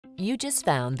You just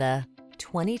found the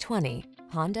 2020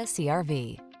 Honda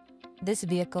CR-V. This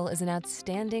vehicle is an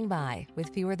outstanding buy with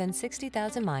fewer than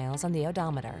 60,000 miles on the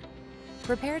odometer.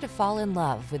 Prepare to fall in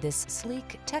love with this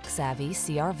sleek, tech-savvy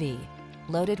CR-V.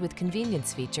 Loaded with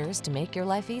convenience features to make your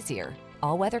life easier,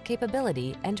 all-weather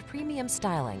capability, and premium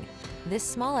styling, this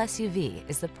small SUV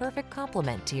is the perfect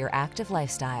complement to your active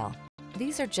lifestyle.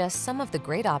 These are just some of the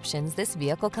great options this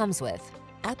vehicle comes with: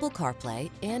 Apple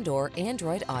CarPlay and/or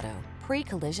Android Auto,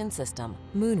 pre-collision system,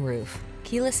 moonroof,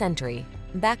 keyless entry,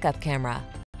 backup camera,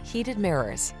 heated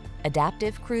mirrors,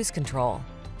 adaptive cruise control,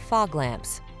 fog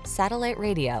lamps, satellite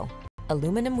radio,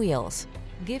 aluminum wheels.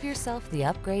 Give yourself the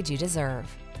upgrade you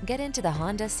deserve. Get into the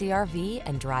Honda CR-V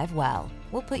and drive well.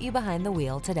 We'll put you behind the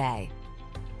wheel today.